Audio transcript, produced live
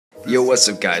Yo, what's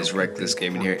up guys,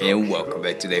 RecklessGaming here, and welcome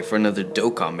back today for another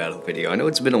Dokkan battle video. I know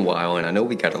it's been a while, and I know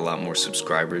we got a lot more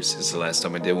subscribers since the last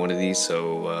time I did one of these,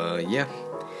 so yeah.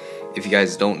 If you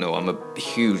guys don't know, I'm a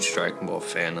huge Dragon Ball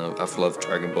fan. I've loved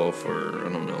Dragon Ball for, I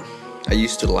don't know. I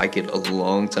used to like it a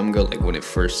long time ago, like when it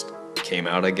first came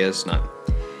out, I guess. Not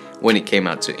when it came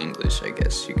out to English, I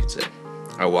guess you could say.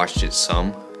 I watched it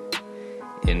some,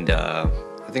 and I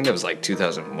think that was like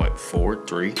 2004,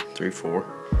 3,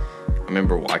 4. I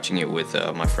remember watching it with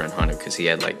my friend Hunter because he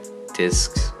had like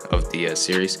discs of the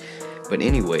series. But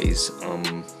anyways,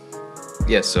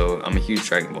 yeah, so I'm a huge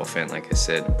Dragon Ball fan, like I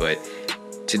said. But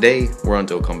today we're on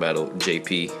Dokkan Battle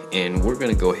JP, and we're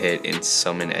gonna go ahead and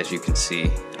summon. As you can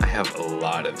see, I have a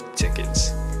lot of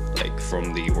tickets, like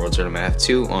from the World Tournament. I have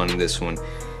 2 on this one,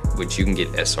 which you can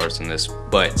get SRs in this,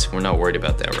 but we're not worried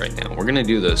about that right now. We're gonna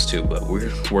do those too, but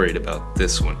we're worried about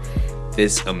this one,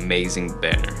 this amazing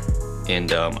banner.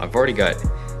 And I've already got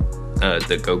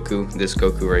the Goku, this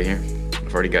Goku right here.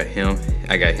 I've already got him.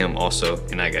 I got him also,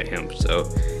 and I got him. So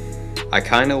I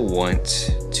kind of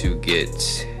want to get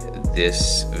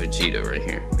this Vegeta right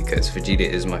here because Vegeta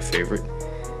is my favorite.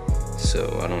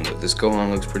 So I don't know. This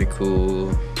Gohan looks pretty cool.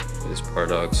 This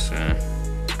Bardock's.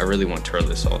 I really want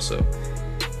Turles also.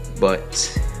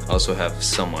 But I also have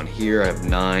some on here. I have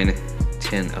 9,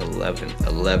 10,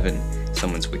 11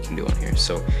 summons we can do on here.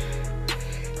 So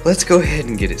let's go ahead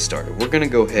and get it started. We're gonna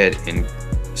go ahead and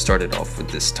start it off with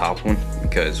this top one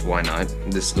because why not?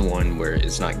 This is the one where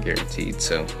it's not guaranteed,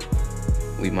 so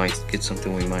we might get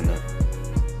something, we might not.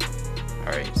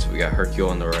 Alright, so we got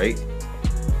Hercule on the right.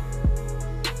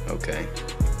 Okay.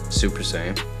 Super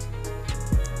Saiyan.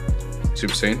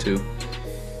 Super Saiyan 2.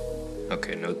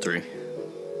 Okay, no 3.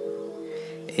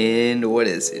 And what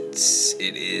is it?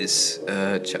 It is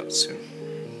Chaozu.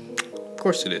 Of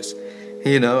course it is.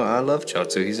 You know, I love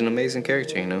Chaozu. He's an amazing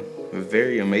character, you know. A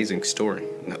very amazing story.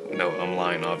 No, I'm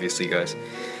lying, obviously, guys.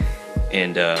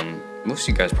 And most of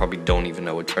you guys probably don't even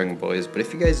know what Dragon Ball is. But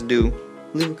if you guys do,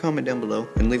 leave a comment down below.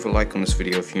 And leave a like on this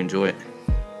video if you enjoy it.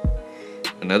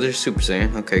 Another Super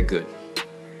Saiyan. Okay, good.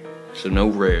 So no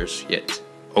rares yet.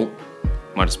 Oh,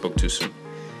 might have spoke too soon.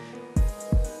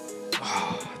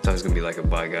 Oh, I thought it was going to be like a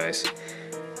bye, guys.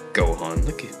 Gohan.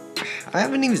 Look at... I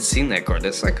haven't even seen that card.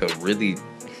 That's like a really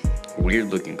weird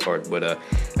looking card, but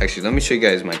actually let me show you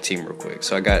guys my team real quick.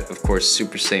 So I got, of course,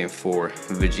 Super Saiyan 4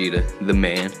 Vegeta, the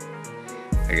man.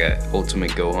 I got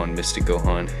Ultimate Gohan, Mystic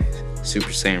Gohan, Super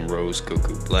Saiyan Rose,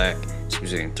 Goku Black, Super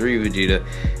Saiyan 3 Vegeta,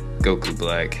 Goku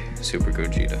Black, Super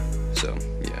Gogeta. So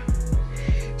yeah,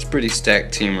 it's a pretty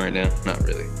stacked team right now. Not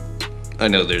really. I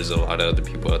know there's a lot of other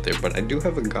people out there, but I do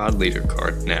have a God Leader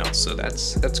card now, so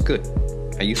that's good.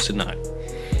 I used to not.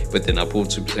 But then I pulled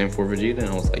Super Saiyan 4 Vegeta and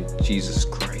I was like, Jesus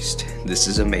Christ, this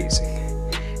is amazing.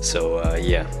 So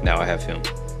yeah, now I have him.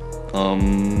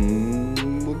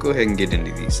 We'll go ahead and get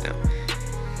into these now.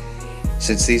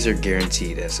 Since these are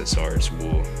guaranteed SSRs,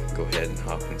 we'll go ahead and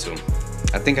hop into them.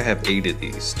 I think I have 8 of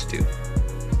these to do.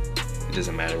 It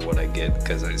doesn't matter what I get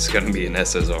because it's going to be an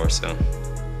SSR, so.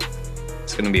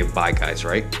 It's going to be a bye, guys,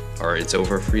 right? Or it's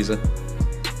over, Frieza?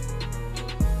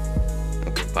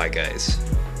 Okay, bye, guys.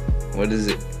 What is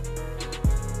it?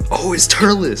 Oh, it's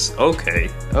Turles. Okay.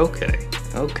 I will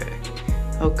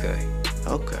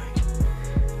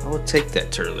take that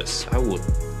Turles. I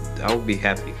will be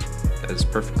happy. That is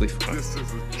perfectly fine.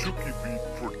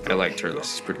 I like Turles.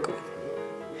 It's pretty cool.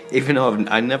 Even though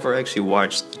I never actually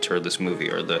watched the Turles movie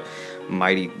or the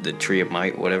Tree of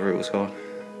Might, whatever it was called.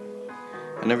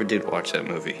 I never did watch that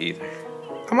movie either.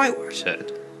 I might watch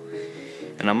that.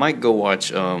 And I might go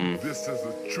watch Wrath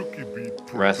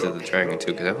of the Dragon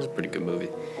too, because that was a pretty good movie.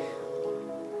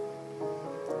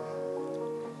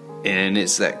 And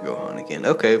it's that Gohan again.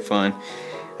 Okay, fine.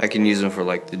 I can use them for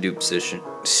like the dupe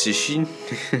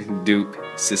dupe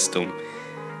system.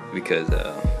 Because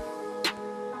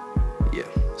yeah.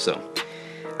 So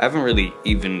I haven't really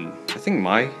even, I think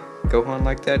my Gohan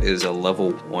like that is a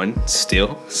level 1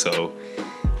 still. So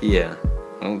yeah.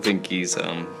 I don't think he's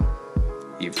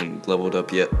even leveled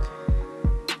up yet.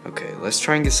 Okay, let's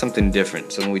try and get something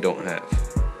different, something we don't have.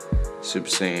 Super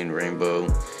Saiyan Rainbow,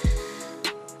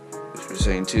 Super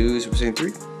Saiyan 2, Super Saiyan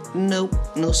 3. Nope,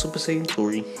 no Super Saiyan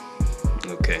 3.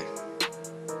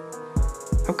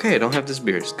 Okay, I don't have this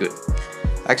beard. It's good.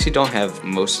 I actually don't have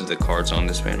most of the cards on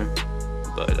this banner,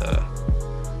 but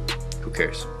who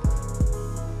cares?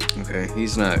 Okay,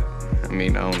 he's not. I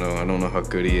mean, I don't know how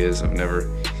good he is. I've never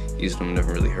used him.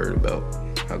 Never really heard about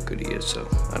how good he is, so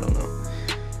I don't know.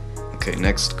 Okay,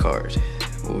 next card.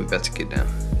 What we about to get now?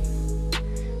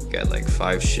 Got like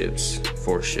 5 ships,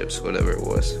 4 ships, whatever it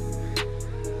was.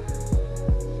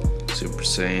 Super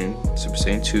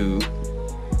Saiyan 2,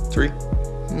 3,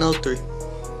 no 3.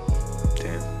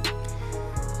 Damn.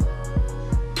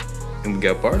 And we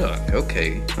got Bardock.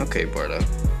 Okay, Bardock.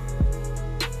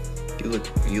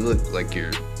 You look like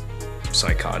you're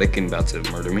psychotic and about to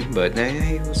murder me, but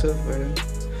hey, what's up, Bardock?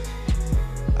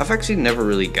 I've actually never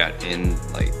really got in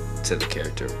like to the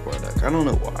character of Bardock. I don't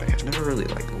know why. I've never really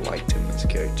liked him as a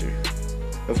character.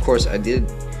 Of course, I did.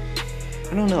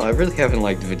 I don't know. I really haven't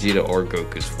liked Vegeta or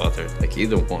Goku's father. Like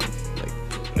either one.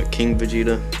 Like a King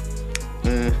Vegeta.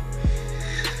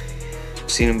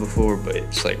 I've seen him before, but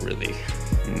it's like really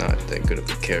not that good of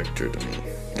a character to me.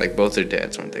 Like both their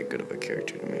dads aren't that good of a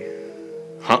character to me.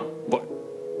 Huh? What?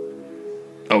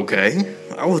 Okay,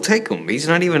 I will take him. He's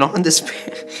not even on this.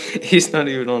 He's not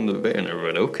even on the banner,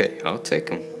 but okay, I'll take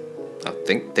him.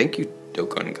 Thank you,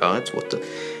 Dokkan gods. What the?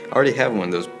 I already have one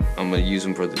of those. I'm gonna use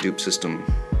them for the dupe system.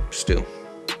 Still.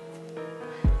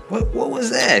 What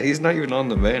was that? He's not even on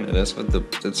the banner. That's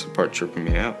the part tripping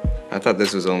me out. I thought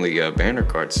this was only banner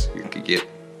cards you could get,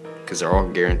 because they're all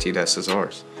guaranteed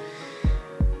SSRs.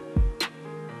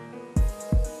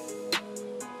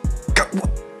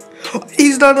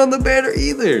 He's not on the banner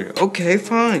either. Okay,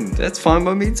 fine. That's fine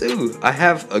by me too. I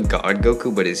have a God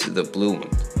Goku, but it's the blue one.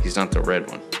 He's not the red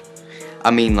one.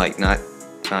 I mean, like not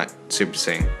Super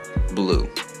Saiyan blue.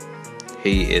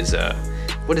 He is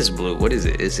what is blue? What is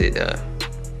it? Is it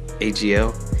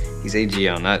AGL? He's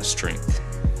AGL, not strength.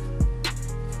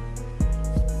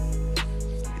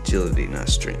 Agility, not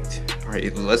strength.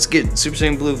 Alright, let's get Super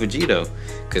Saiyan Blue Vegito,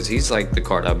 because he's like the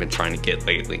card I've been trying to get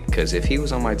lately. Because if he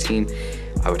was on my team,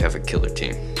 I would have a killer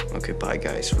team. Okay, bye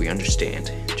guys, we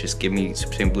understand. Just give me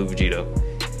Super Saiyan Blue Vegito.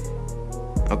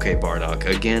 Okay, Bardock,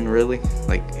 again, really?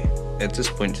 Like, at this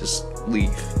point, just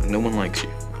leave. No one likes you.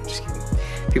 I'm just kidding.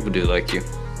 People do like you.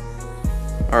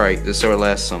 Alright, this is our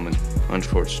last summon,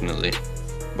 unfortunately.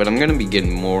 But I'm gonna be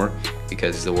getting more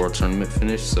because the World Tournament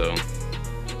finished, so...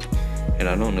 And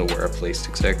I don't know where I placed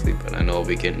exactly, but I know I'll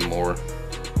be getting more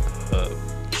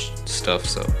stuff,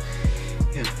 so...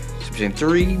 Yeah, Super Saiyan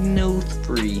 3, no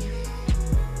 3.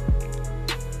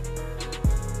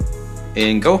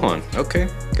 And Gohan, okay,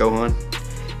 Gohan.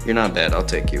 You're not bad, I'll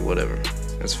take you, whatever.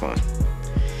 That's fine.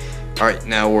 Alright,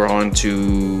 now we're on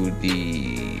to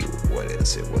the... What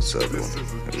is it? What's the other one?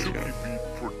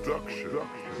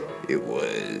 It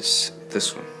was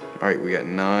this one. Alright, we got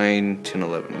 9, 10,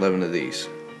 11. 11 of these.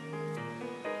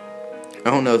 I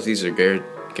don't know if these are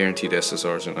guaranteed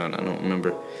SSRs or not. I don't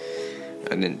remember.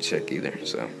 I didn't check either,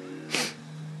 so...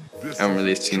 I haven't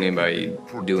really seen anybody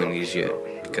doing these yet,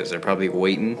 because they're probably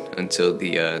waiting until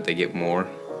they get more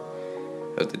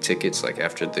of the tickets, like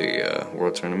after the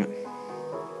World Tournament.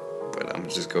 But I'm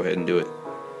just go ahead and do it.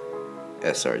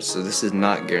 SR. So this is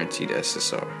not guaranteed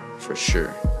SSR for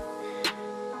sure,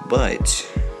 but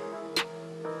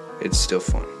it's still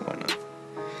fun. Why not?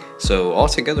 So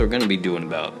altogether, we're gonna be doing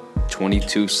about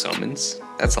 22 summons.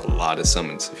 That's a lot of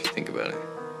summons if you think about it.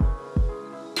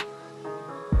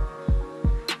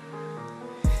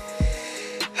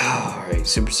 Alright,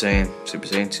 Super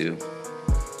Saiyan 2.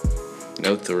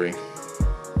 No 3.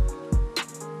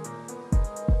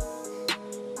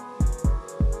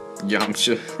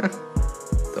 Yamcha.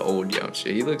 The old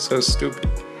Yamcha. He looks so stupid.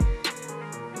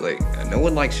 Like, no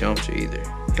one likes Yamcha either.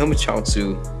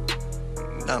 Himachatsu.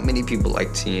 Not many people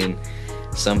like Tien.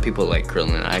 Some people like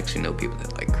Krillin. I actually know people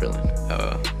that like Krillin.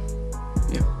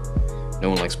 Yeah. No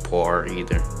one likes Poir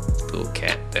either. The little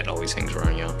cat that always hangs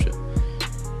around Yamcha.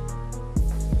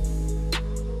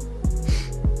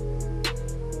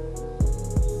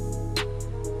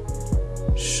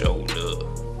 Showed up.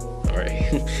 Alright.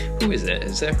 Who is that?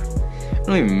 Is that... I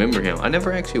don't even remember him. I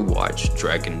never actually watched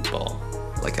Dragon Ball.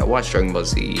 Like, I watched Dragon Ball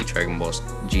Z, Dragon Ball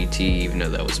GT, even though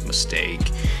that was a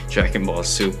mistake. Dragon Ball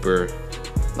Super.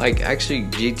 Like, actually,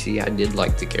 GT, I did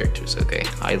like the characters, okay?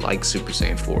 I like Super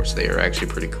Saiyan 4, so they are actually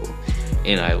pretty cool.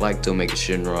 And I liked Omega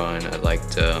Shinra, and I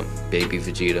liked Baby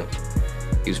Vegeta.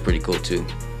 He was pretty cool, too.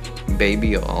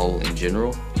 Baby, all in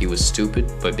general, he was stupid,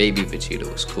 but Baby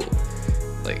Vegeta was cool.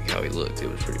 Like, how he looked, it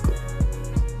was pretty cool.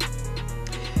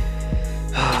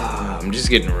 I'm just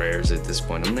getting rares at this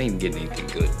point. I'm not even getting anything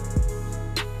good.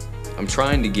 I'm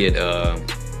trying to get,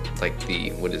 like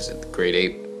the, what is it, the Great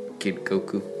Ape Kid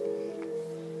Goku.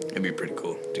 It'd be pretty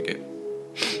cool to get.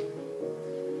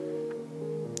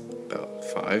 About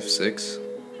 5, 6.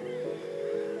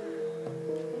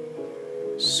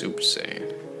 Super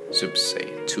Saiyan. Super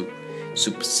Saiyan 2.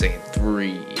 Super Saiyan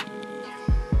 3.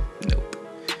 Nope.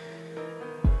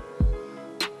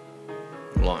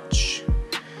 Launch.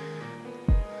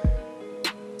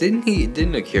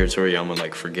 Didn't Akira Toriyama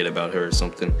like forget about her or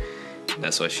something?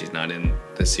 That's why she's not in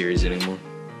the series anymore.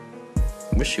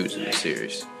 wish she was in the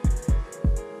series.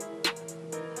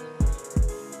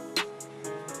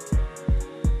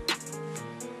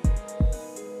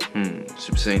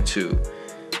 Super Saiyan 2.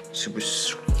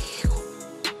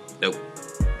 Nope.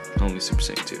 Only Super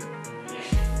Saiyan 2.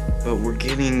 But we're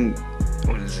getting,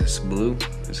 what is this, blue?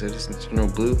 Is that just General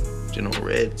Blue? General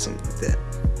Red? Something like that.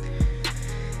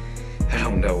 I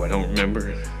don't know, I don't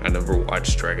remember. I never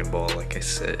watched Dragon Ball, like I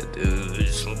said.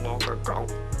 It's so long ago.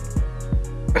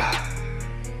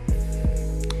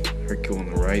 Hercule on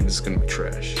the right, this is gonna be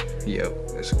trash. Yep,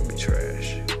 this is gonna be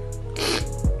trash.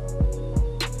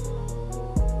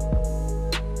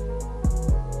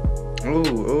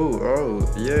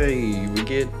 Oh, yay, we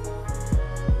get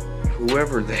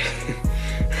whoever they,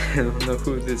 I don't know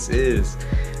who this is.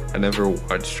 I never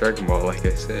watched Dragon Ball, like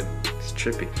I said, it's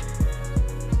trippy.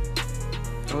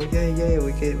 Oh yeah,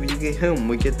 we get him,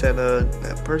 we get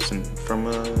that person from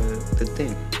the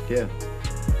thing, yeah.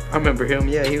 I remember him,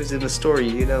 yeah, he was in the story,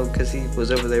 you know, cause he was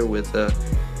over there with,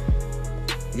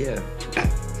 yeah.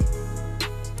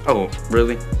 Oh,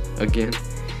 really? Again?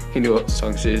 He knew what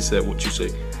song shit. He said, what you say?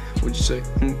 What'd you say?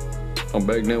 I'm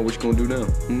back now. What you gonna do now?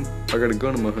 I got a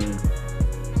gun in my hand.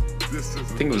 I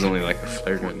think it was only like a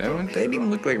flare gun. That one, they didn't even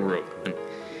look like a real gun.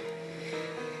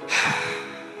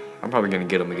 I'm probably gonna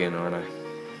get them again, aren't I?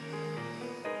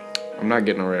 I'm not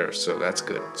getting a rare, so that's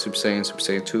good. Super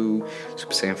Saiyan 2,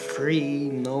 Super Saiyan free.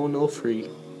 No free.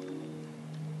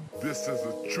 This is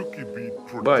a Chucky Beat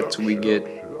production. But we get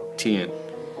Tien.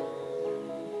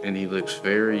 And he looks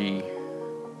very...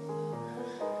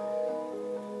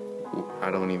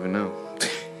 I don't even know.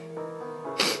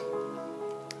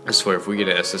 I swear, if we get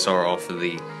an SSR off of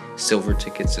the silver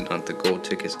tickets and not the gold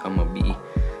tickets, I'm gonna be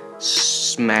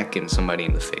smacking somebody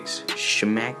in the face.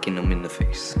 Smacking them in the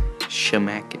face.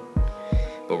 Smacking.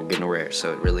 But we're getting a rare,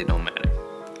 so it really don't matter.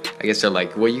 I guess they're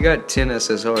like, well, you got 10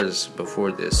 SSRs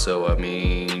before this, so I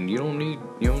mean, you don't need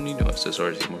no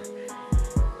SSRs anymore.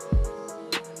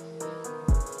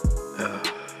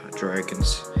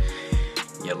 Dragons.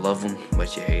 You love them,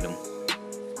 but you hate them.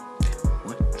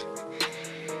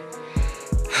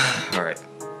 Alright,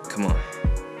 come on.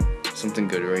 Something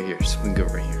good right here. Something good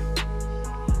right here.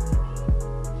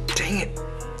 Dang it!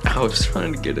 I was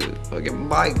trying to get a fucking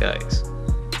bye, guys.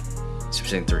 Super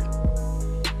Saiyan 3.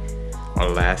 Our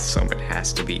last summon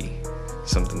has to be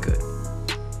something good.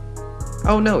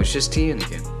 Oh no, it's just Tien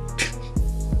again.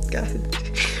 God.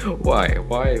 Why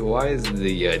is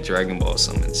the Dragon Ball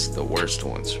summons the worst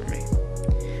ones for me?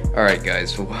 Alright,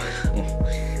 guys.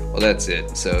 Well, that's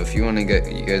it. So if you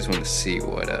you guys want to see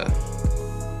what I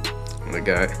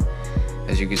got,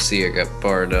 as you can see, I got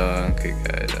Bardock. I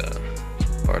got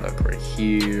Bardock right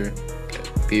here. Got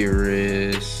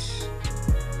Beerus.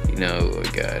 You know, I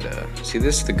got see,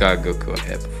 this is the God Goku I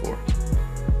had before.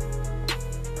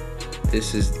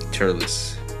 This is the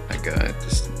Turles I got.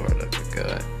 This is the Bardock I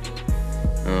got.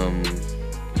 I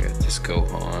got this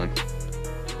Gohan.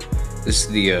 This is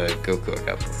the Goku I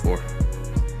got before.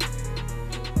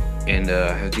 And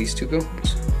I have these two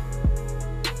Gohans.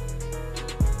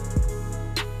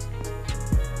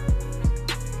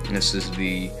 And this is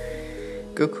the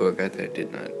Goku I got that I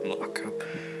did not lock up.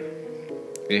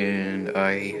 And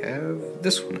I have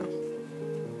this one now.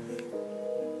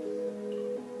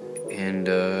 And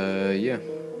yeah,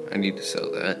 I need to sell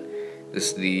that.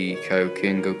 This is the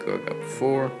Kaioken Goku I got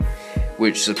before,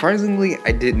 which surprisingly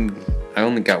I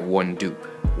only got one dupe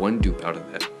out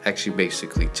of that. Actually,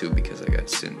 basically two, because I got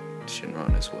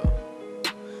Shinron as well,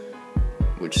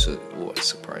 which was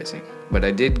surprising. But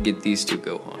I did get these two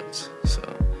Gohans, so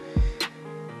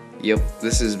yep,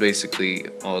 this is basically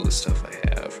all the stuff I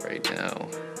have right now.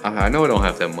 I know I don't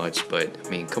have that much, but I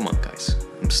mean, come on, guys.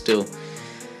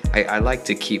 I like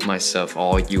to keep myself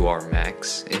all UR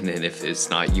max, and then if it's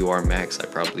not UR max, I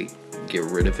probably get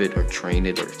rid of it or train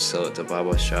it or sell it to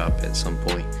Baba Shop at some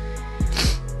point.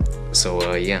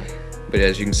 So yeah, but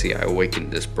as you can see, I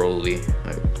awakened this Broly.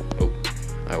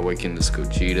 I awakened this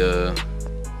Gogeta,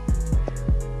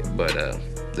 but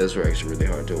those were actually really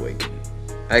hard to awaken.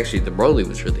 Actually, the Broly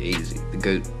was really easy.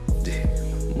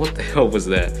 What the hell was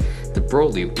that? The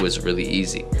Broly was really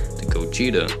easy. The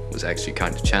Gogeta was actually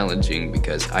kind of challenging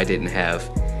because I didn't have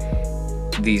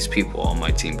these people on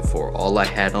my team before. All I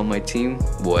had on my team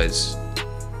was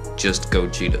just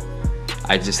Gogeta.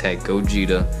 I just had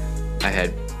Gogeta. I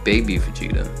had Baby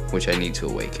Vegeta, which I need to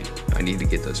awaken. I need to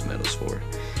get those medals for.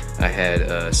 I had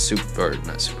not Super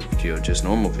Vegeta, just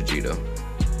normal Vegeta.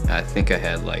 I think I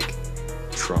had like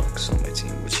Trunks on my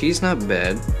team, which he's not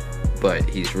bad, but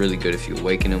he's really good if you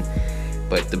awaken him.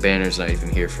 But the banner's not even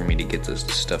here for me to get this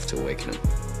stuff to awaken him.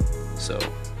 So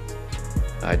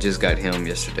I just got him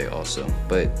yesterday also.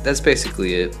 But that's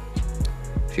basically it.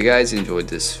 If you guys enjoyed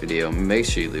this video, make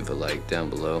sure you leave a like down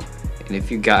below. And if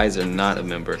you guys are not a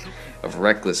member of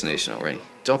Reckless Nation already,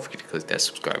 don't forget to click that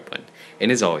subscribe button.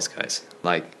 And as always guys,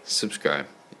 like, subscribe,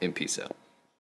 and peace out.